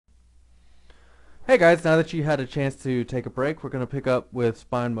Hey guys, now that you had a chance to take a break, we're going to pick up with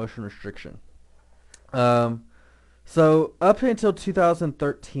spine motion restriction. Um, so up until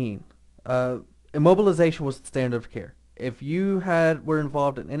 2013, uh, immobilization was the standard of care. If you were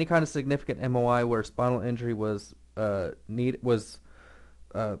involved in any kind of significant MOI where spinal injury was uh,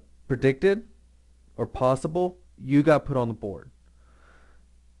 predicted or possible, you got put on the board.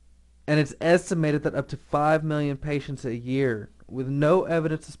 And it's estimated that up to 5 million patients a year with no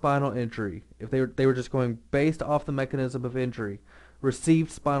evidence of spinal injury, if they were just going based off the mechanism of injury, received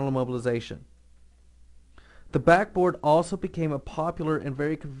spinal immobilization. The backboard also became a popular and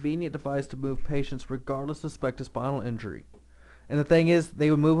very convenient device to move patients regardless of suspected spinal injury. And the thing is, they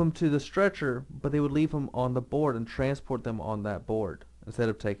would move them to the stretcher, but they would leave them on the board and transport them on that board instead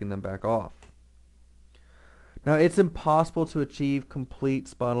of taking them back off. Now, it's impossible to achieve complete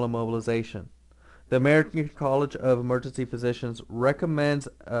spinal immobilization. The American College of Emergency Physicians recommends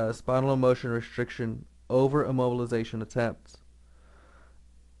spinal motion restriction over immobilization attempts.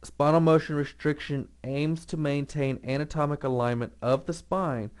 Spinal motion restriction aims to maintain anatomic alignment of the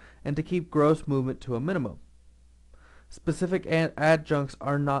spine and to keep gross movement to a minimum. Specific adjuncts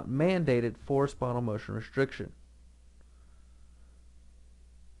are not mandated for spinal motion restriction.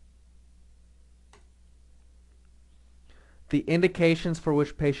 The indications for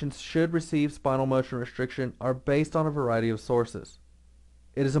which patients should receive spinal motion restriction are based on a variety of sources.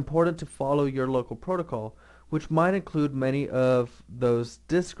 It is important to follow your local protocol, which might include many of those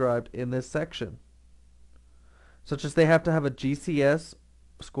described in this section, such as they have to have a GCS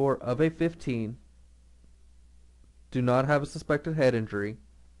score of a 15, do not have a suspected head injury,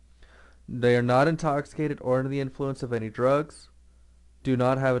 they are not intoxicated or under the influence of any drugs, do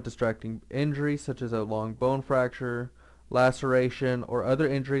not have a distracting injury such as a long bone fracture, laceration, or other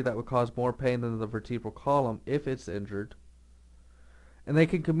injury that would cause more pain than the vertebral column if it's injured, and they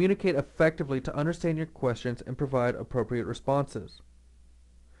can communicate effectively to understand your questions and provide appropriate responses.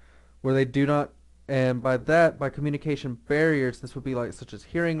 Where they do not, and by communication barriers, this would be like such as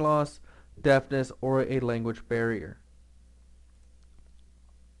hearing loss, deafness, or a language barrier.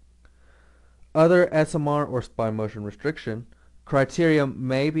 Other SMR or spine motion restriction criteria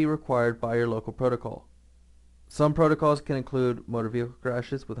may be required by your local protocol. Some protocols can include motor vehicle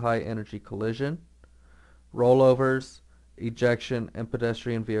crashes with high energy collision, rollovers, ejection, and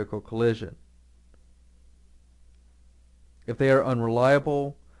pedestrian vehicle collision. If they are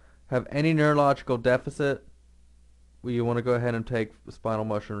unreliable, have any neurological deficit, you want to go ahead and take spinal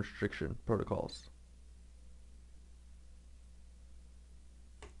motion restriction protocols.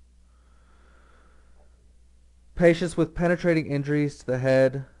 Patients with penetrating injuries to the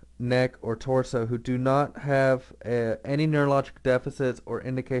head, neck, or torso who do not have any neurologic deficits or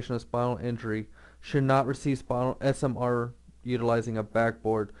indication of spinal injury should not receive spinal SMR utilizing a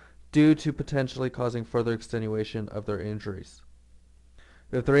backboard due to potentially causing further extenuation of their injuries.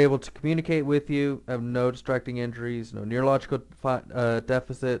 If they're able to communicate with you, have no distracting injuries, no neurological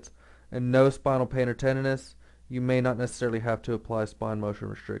deficits, and no spinal pain or tenderness, you may not necessarily have to apply spine motion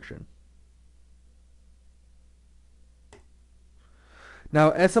restriction.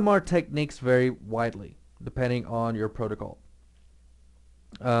 Now, SMR techniques vary widely depending on your protocol.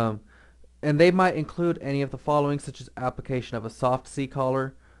 Um, and they might include any of the following, such as application of a soft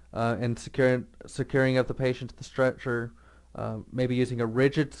C-collar and securing of the patient to the stretcher, maybe using a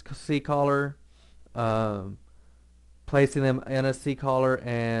rigid C-collar, um, placing them in a C-collar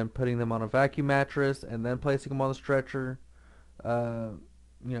and putting them on a vacuum mattress, and then placing them on the stretcher, uh,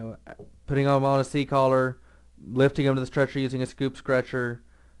 you know, putting them on a C-collar, lifting them to the stretcher using a scoop stretcher,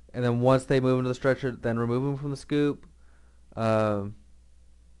 and then once they move into the stretcher, then remove them from the scoop. Um,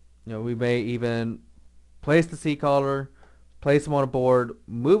 we may even place the C-collar, place them on a board,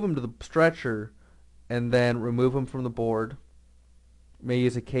 move them to the stretcher, and then remove them from the board. May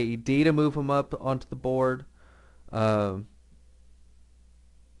use a KED to move them up onto the board, um,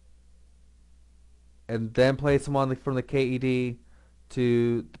 and then place them from the KED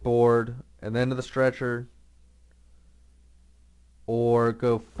to the board, and then to the stretcher, or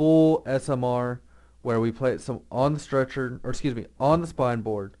go full SMR where we place them on the stretcher, or excuse me, on the spine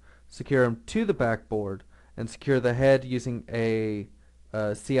board, secure them to the backboard, and secure the head using a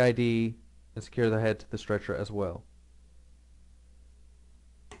CID, and secure the head to the stretcher as well.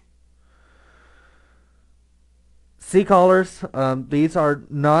 C-collars, these are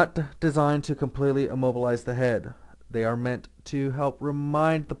not designed to completely immobilize the head. They are meant to help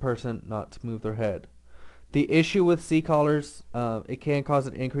remind the person not to move their head. The issue with C-collars, it can cause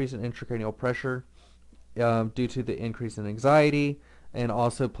an increase in intracranial pressure due to the increase in anxiety and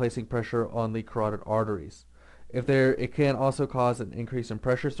also placing pressure on the carotid arteries. It can also cause an increase in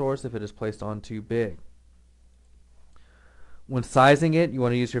pressure source if it is placed on too big. When sizing it, you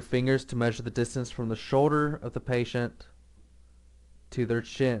want to use your fingers to measure the distance from the shoulder of the patient to their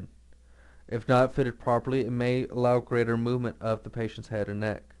chin. If not fitted properly, it may allow greater movement of the patient's head and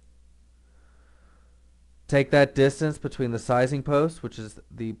neck. Take that distance between the sizing post, which is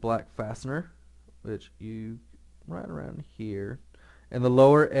the black fastener, which you right around here, and the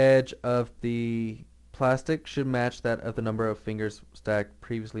lower edge of the plastic should match that of the number of fingers stacked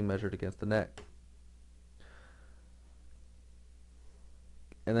previously measured against the neck.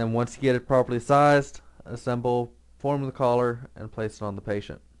 And then once you get it properly sized, assemble, form the collar, and place it on the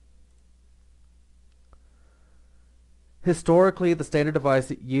patient. Historically, the standard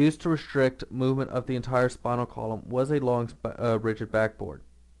device used to restrict movement of the entire spinal column was a long, rigid backboard.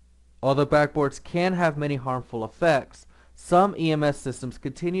 Although backboards can have many harmful effects, some EMS systems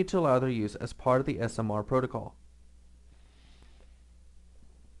continue to allow their use as part of the SMR protocol.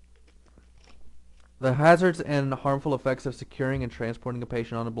 The hazards and harmful effects of securing and transporting a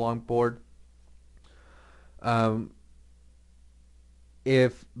patient on a long board,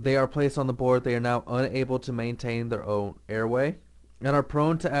 if they are placed on the board, they are now unable to maintain their own airway and are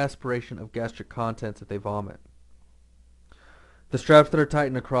prone to aspiration of gastric contents if they vomit. The straps that are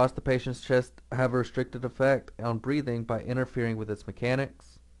tightened across the patient's chest have a restricted effect on breathing by interfering with its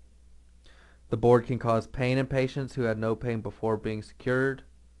mechanics. The board can cause pain in patients who had no pain before being secured.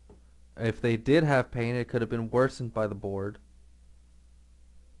 If they did have pain, it could have been worsened by the board.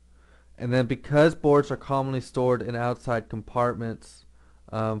 And then because boards are commonly stored in outside compartments,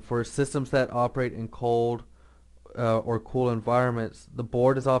 for systems that operate in cold or cool environments, the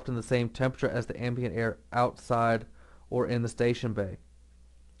board is often the same temperature as the ambient air outside or in the station bay,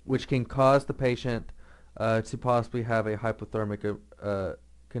 which can cause the patient to possibly have a hypothermic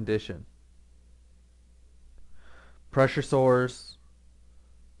condition. Pressure sores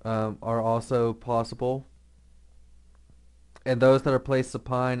are also possible, and those that are placed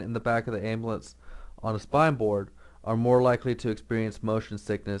supine in the back of the ambulance on a spine board are more likely to experience motion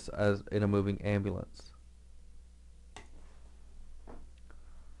sickness as in a moving ambulance.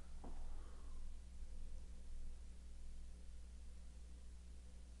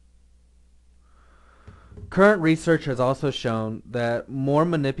 Current research has also shown that more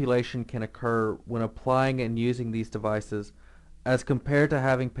manipulation can occur when applying and using these devices as compared to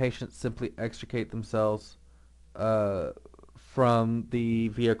having patients simply extricate themselves from the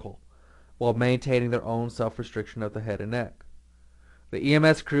vehicle while maintaining their own self-restriction of the head and neck. The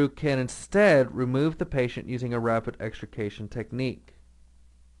EMS crew can instead remove the patient using a rapid extrication technique.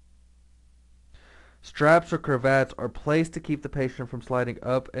 Straps or cravats are placed to keep the patient from sliding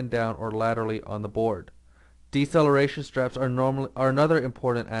up and down or laterally on the board. Deceleration straps are another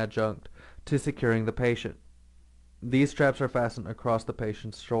important adjunct to securing the patient. These straps are fastened across the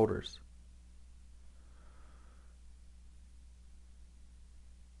patient's shoulders.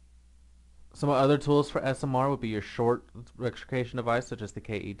 Some other tools for SMR would be your short extrication device, such as the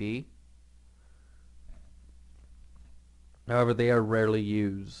KED. However, they are rarely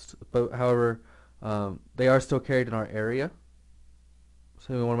used. They are still carried in our area,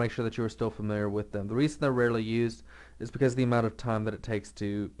 so we want to make sure that you are still familiar with them. The reason they're rarely used is because of the amount of time that it takes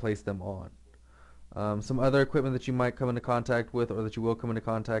to place them on. Some other equipment that you might come into contact with, or that you will come into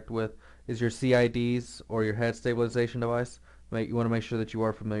contact with, is your CIDs or your head stabilization device. You want to make sure that you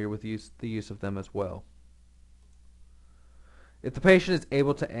are familiar with the use of them as well. If the patient is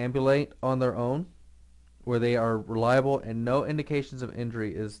able to ambulate on their own, where they are reliable and no indications of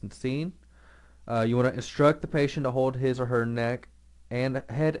injury is seen, you want to instruct the patient to hold his or her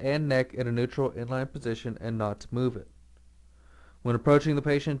head and neck in a neutral inline position and not to move it. When approaching the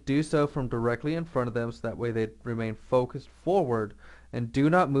patient, do so from directly in front of them so that way they remain focused forward and do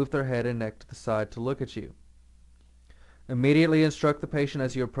not move their head and neck to the side to look at you. Immediately instruct the patient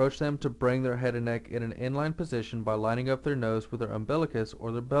as you approach them to bring their head and neck in an inline position by lining up their nose with their umbilicus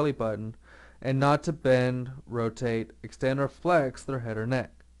or their belly button, and not to bend, rotate, extend, or flex their head or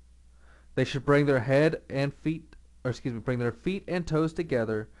neck. They should bring their feet and toes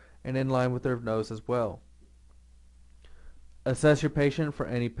together and in line with their nose as well. Assess your patient for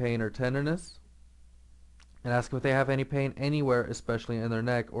any pain or tenderness, and ask if they have any pain anywhere, especially in their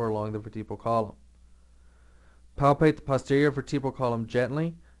neck or along the vertebral column. Palpate the posterior vertebral column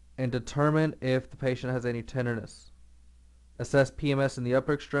gently and determine if the patient has any tenderness. Assess PMS in the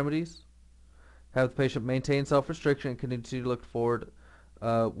upper extremities. Have the patient maintain self-restriction and continue to look forward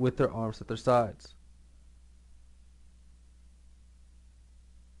with their arms at their sides.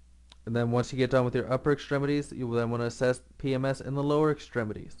 And then once you get done with your upper extremities, you will then want to assess PMS in the lower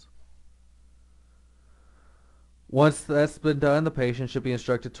extremities. Once that's been done, the patient should be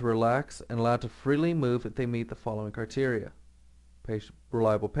instructed to relax and allowed to freely move if they meet the following criteria.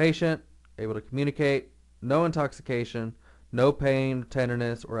 Reliable patient, able to communicate, no intoxication, no pain,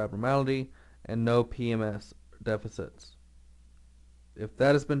 tenderness, or abnormality, and no PMS deficits. If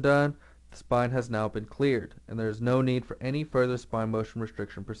that has been done, the spine has now been cleared, and there is no need for any further spine motion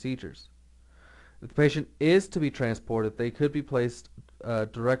restriction procedures. If the patient is to be transported, they could be placed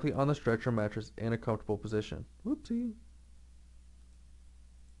directly on the stretcher mattress in a comfortable position. Whoopsie.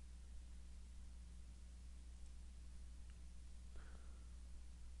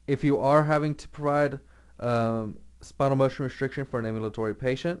 If you are having to provide spinal motion restriction for an ambulatory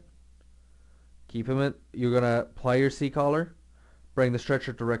patient, you're going to apply your C-collar, bring the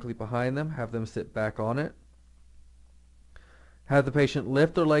stretcher directly behind them, have them sit back on it, have the patient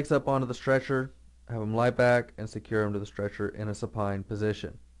lift their legs up onto the stretcher, have them lie back, and secure them to the stretcher in a supine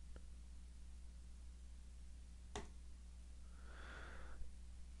position.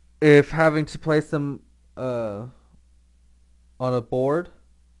 If having to place them on a board,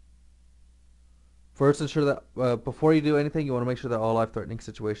 first ensure that before you do anything, you want to make sure that all life-threatening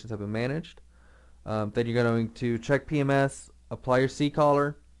situations have been managed. Then you're going to check PMS, apply your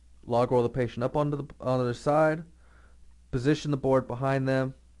C-collar, log roll the patient up onto their side, position the board behind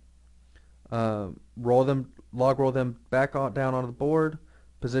them, log roll them back down onto the board,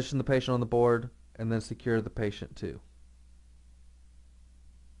 position the patient on the board, and then secure the patient too.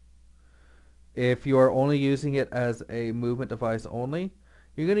 If you are only using it as a movement device only,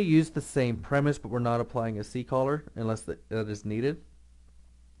 you're going to use the same premise, but we're not applying a C-collar unless that is needed.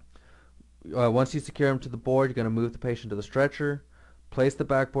 Once you secure them to the board, you're going to move the patient to the stretcher, place the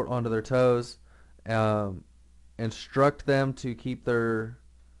backboard onto their toes, instruct them to keep their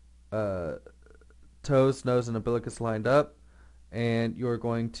toes, nose, and umbilicus lined up, and you're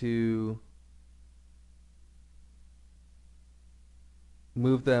going to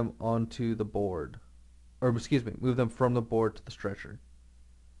move them onto the board, or excuse me, move them from the board to the stretcher.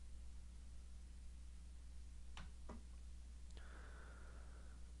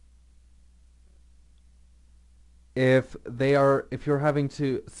 If they are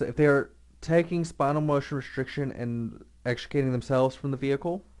taking spinal motion restriction and extricating themselves from the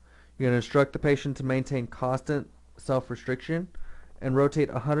vehicle, you're going to instruct the patient to maintain constant self-restriction and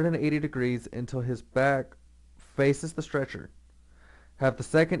rotate 180 degrees until his back faces the stretcher. Have the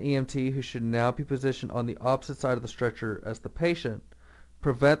second EMT, who should now be positioned on the opposite side of the stretcher as the patient,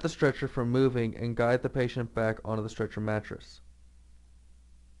 prevent the stretcher from moving and guide the patient back onto the stretcher mattress.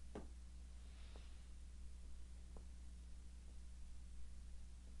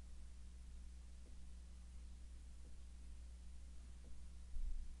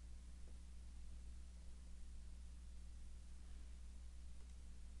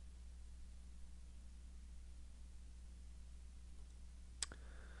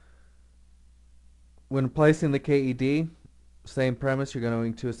 When placing the KED, same premise, you're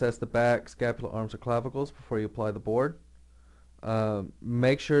going to assess the back, scapula, arms, or clavicles before you apply the board.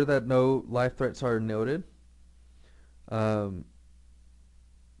 Make sure that no life threats are noted. Place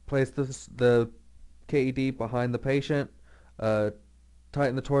the KED behind the patient.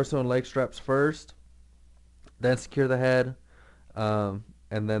 Tighten the torso and leg straps first, then secure the head, and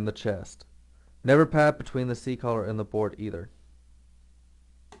then the chest. Never pad between the C-collar and the board either.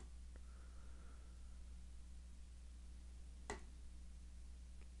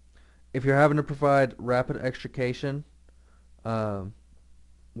 If you're having to provide rapid extrication,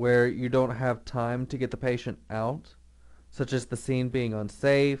 where you don't have time to get the patient out, such as the scene being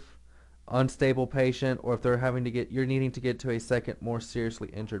unsafe, unstable patient, or if you're needing to get to a second, more seriously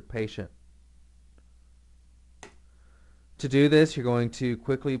injured patient. To do this, you're going to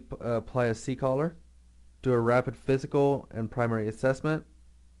quickly apply a C-collar, do a rapid physical and primary assessment,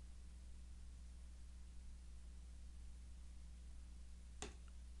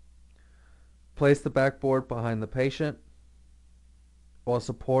 place the backboard behind the patient. While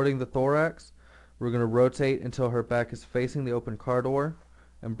supporting the thorax, we're going to rotate until her back is facing the open car door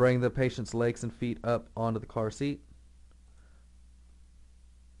and bring the patient's legs and feet up onto the car seat.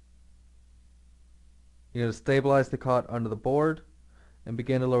 You're going to stabilize the cot under the board and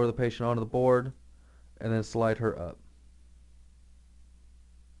begin to lower the patient onto the board and then slide her up.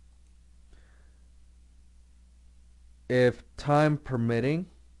 If time permitting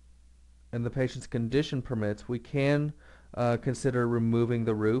and the patient's condition permits, we can consider removing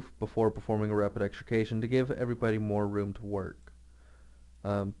the roof before performing a rapid extrication to give everybody more room to work.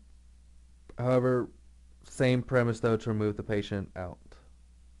 However, same premise though, to remove the patient out.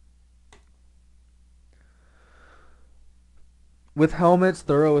 With helmets,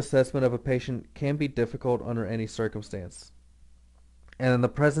 thorough assessment of a patient can be difficult under any circumstance, and the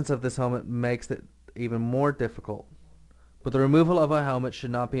presence of this helmet makes it even more difficult. But the removal of a helmet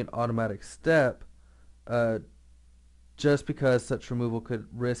should not be an automatic step, uh, just because such removal could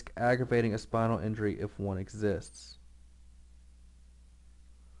risk aggravating a spinal injury if one exists.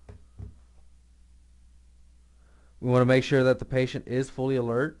 We want to make sure that the patient is fully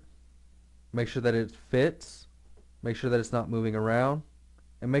alert, make sure that it fits, make sure that it's not moving around,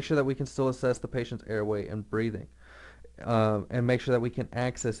 and make sure that we can still assess the patient's airway and breathing, and make sure that we can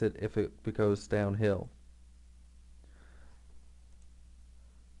access it if it goes downhill.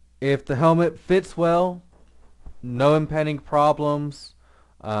 If the helmet fits well, no impending problems,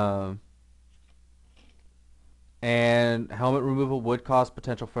 um, and helmet removal would cause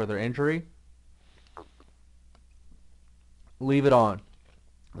potential further injury, leave it on.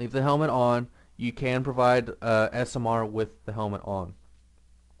 Leave the helmet on. You can provide SMR with the helmet on.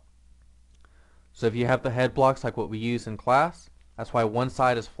 So if you have the head blocks like what we use in class, that's why one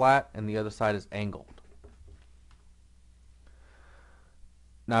side is flat and the other side is angled.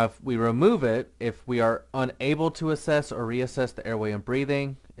 Now if we remove it, if we are unable to assess or reassess the airway and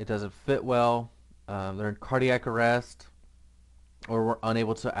breathing, it doesn't fit well, they're in cardiac arrest, or we're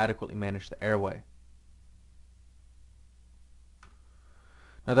unable to adequately manage the airway.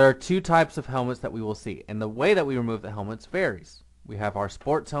 Now there are two types of helmets that we will see, and the way that we remove the helmets varies. We have our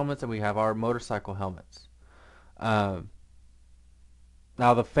sports helmets and we have our motorcycle helmets. Now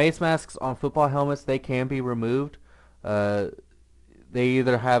the face masks on football helmets, they can be removed. They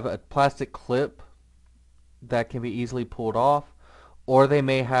either have a plastic clip that can be easily pulled off, or they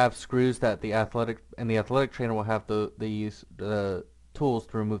may have screws that the athletic trainer will have the tools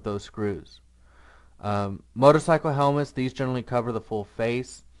to remove those screws. Motorcycle helmets, these generally cover the full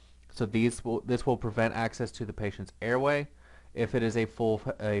face, so this will prevent access to the patient's airway if it is a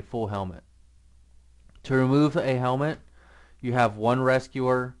full helmet. To remove a helmet, you have one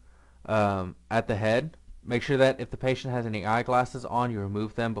rescuer at the head. Make sure that if the patient has any eyeglasses on, you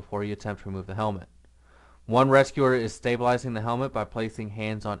remove them before you attempt to remove the helmet. One rescuer is stabilizing the helmet by placing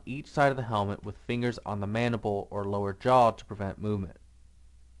hands on each side of the helmet with fingers on the mandible or lower jaw to prevent movement.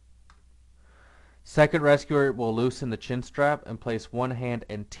 Second rescuer will loosen the chin strap and place one hand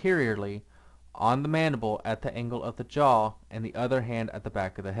anteriorly on the mandible at the angle of the jaw and the other hand at the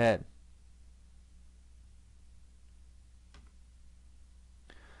back of the head.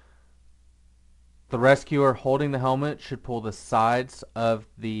 The rescuer holding the helmet should pull the sides of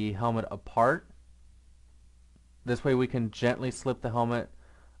the helmet apart. This way we can gently slip the helmet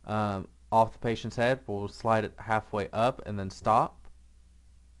off the patient's head. We'll slide it halfway up and then stop.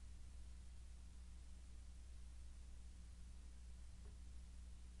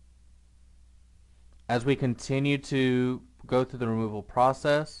 As we continue to go through the removal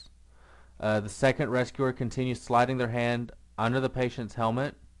process, the second rescuer continues sliding their hand under the patient's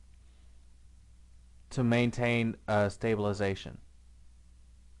helmet to maintain stabilization.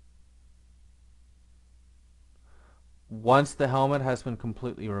 Once the helmet has been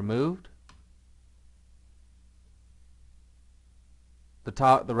completely removed,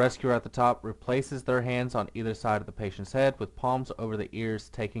 the rescuer at the top replaces their hands on either side of the patient's head with palms over the ears,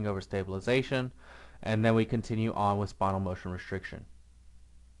 taking over stabilization, and then we continue on with spinal motion restriction.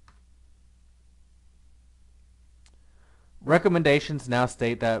 Recommendations now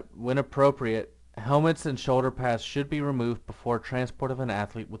state that, when appropriate, helmets and shoulder pads should be removed before transport of an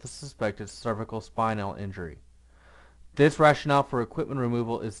athlete with a suspected cervical spinal injury. This rationale for equipment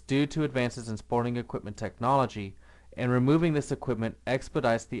removal is due to advances in sporting equipment technology, and removing this equipment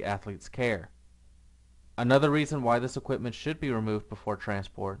expedites the athlete's care. Another reason why this equipment should be removed before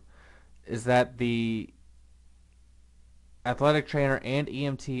transport is that the athletic trainer and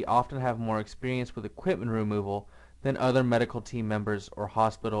EMT often have more experience with equipment removal than other medical team members or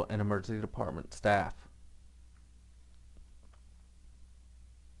hospital and emergency department staff.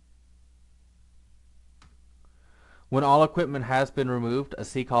 When all equipment has been removed, a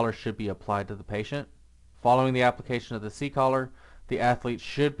C-collar should be applied to the patient. Following the application of the C-collar, the athlete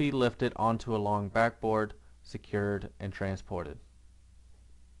should be lifted onto a long backboard, secured, and transported.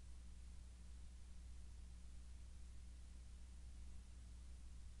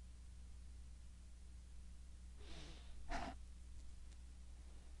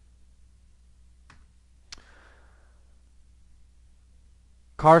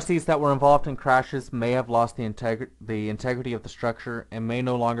 Car seats that were involved in crashes may have lost the integrity of the structure and may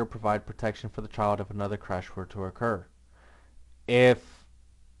no longer provide protection for the child if another crash were to occur. If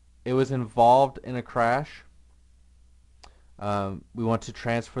it was involved in a crash, we want to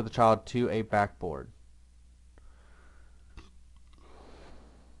transfer the child to a backboard.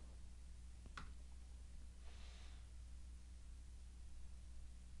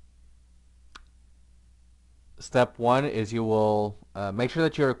 Step one is you will make sure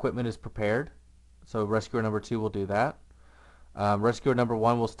that your equipment is prepared. So rescuer number 2 will do that. Rescuer number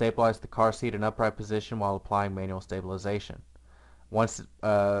 1 will stabilize the car seat in upright position while applying manual stabilization. Once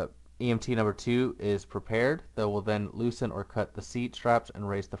EMT number 2 is prepared, they will then loosen or cut the seat straps and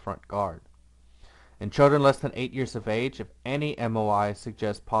raise the front guard. In children less than 8 years of age, if any MOI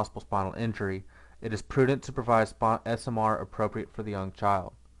suggests possible spinal injury, it is prudent to provide SMR appropriate for the young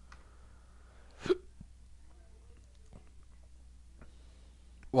child.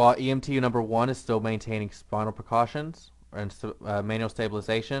 While EMT number 1 is still maintaining spinal precautions and manual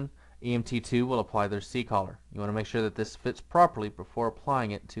stabilization, EMT 2 will apply their C-collar. You want to make sure that this fits properly before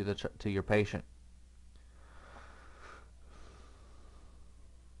applying it to your patient.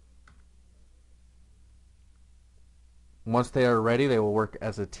 Once they are ready, they will work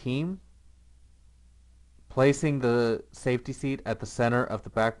as a team, placing the safety seat at the center of the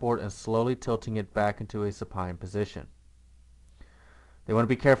backboard and slowly tilting it back into a supine position. They want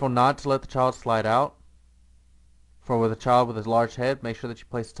to be careful not to let the child slide out. For with a child with a large head, make sure that you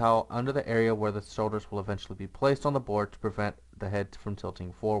place a towel under the area where the shoulders will eventually be placed on the board to prevent the head from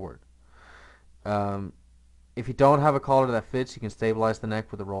tilting forward. If you don't have a collar that fits, you can stabilize the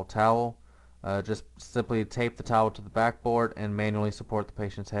neck with a rolled towel. Just simply tape the towel to the backboard and manually support the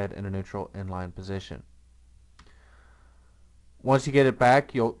patient's head in a neutral inline position. Once you get it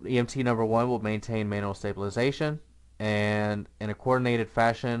back, EMT number 1 will maintain manual stabilization and in a coordinated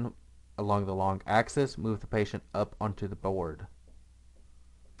fashion along the long axis, move the patient up onto the board.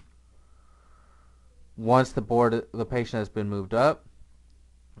 Once the patient has been moved up,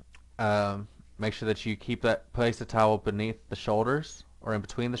 make sure that you place the towel beneath the shoulders or in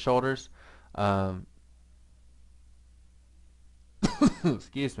between the shoulders.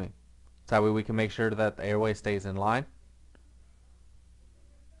 Excuse me. That way we can make sure that the airway stays in line.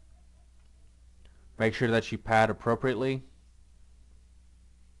 Make sure that you pad appropriately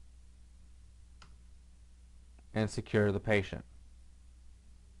and secure the patient.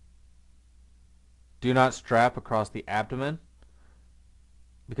 Do not strap across the abdomen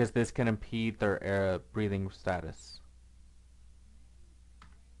because this can impede their breathing status.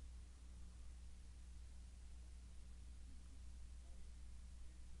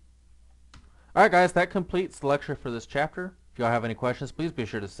 Alright guys, that completes the lecture for this chapter. If y'all have any questions, please be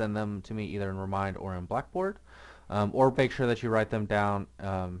sure to send them to me either in Remind or in Blackboard. Or make sure that you write them down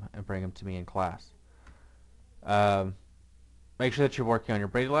and bring them to me in class. Make sure that you're working on your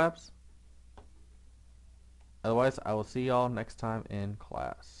Brady Labs. Otherwise, I will see y'all next time in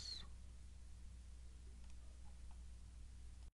class.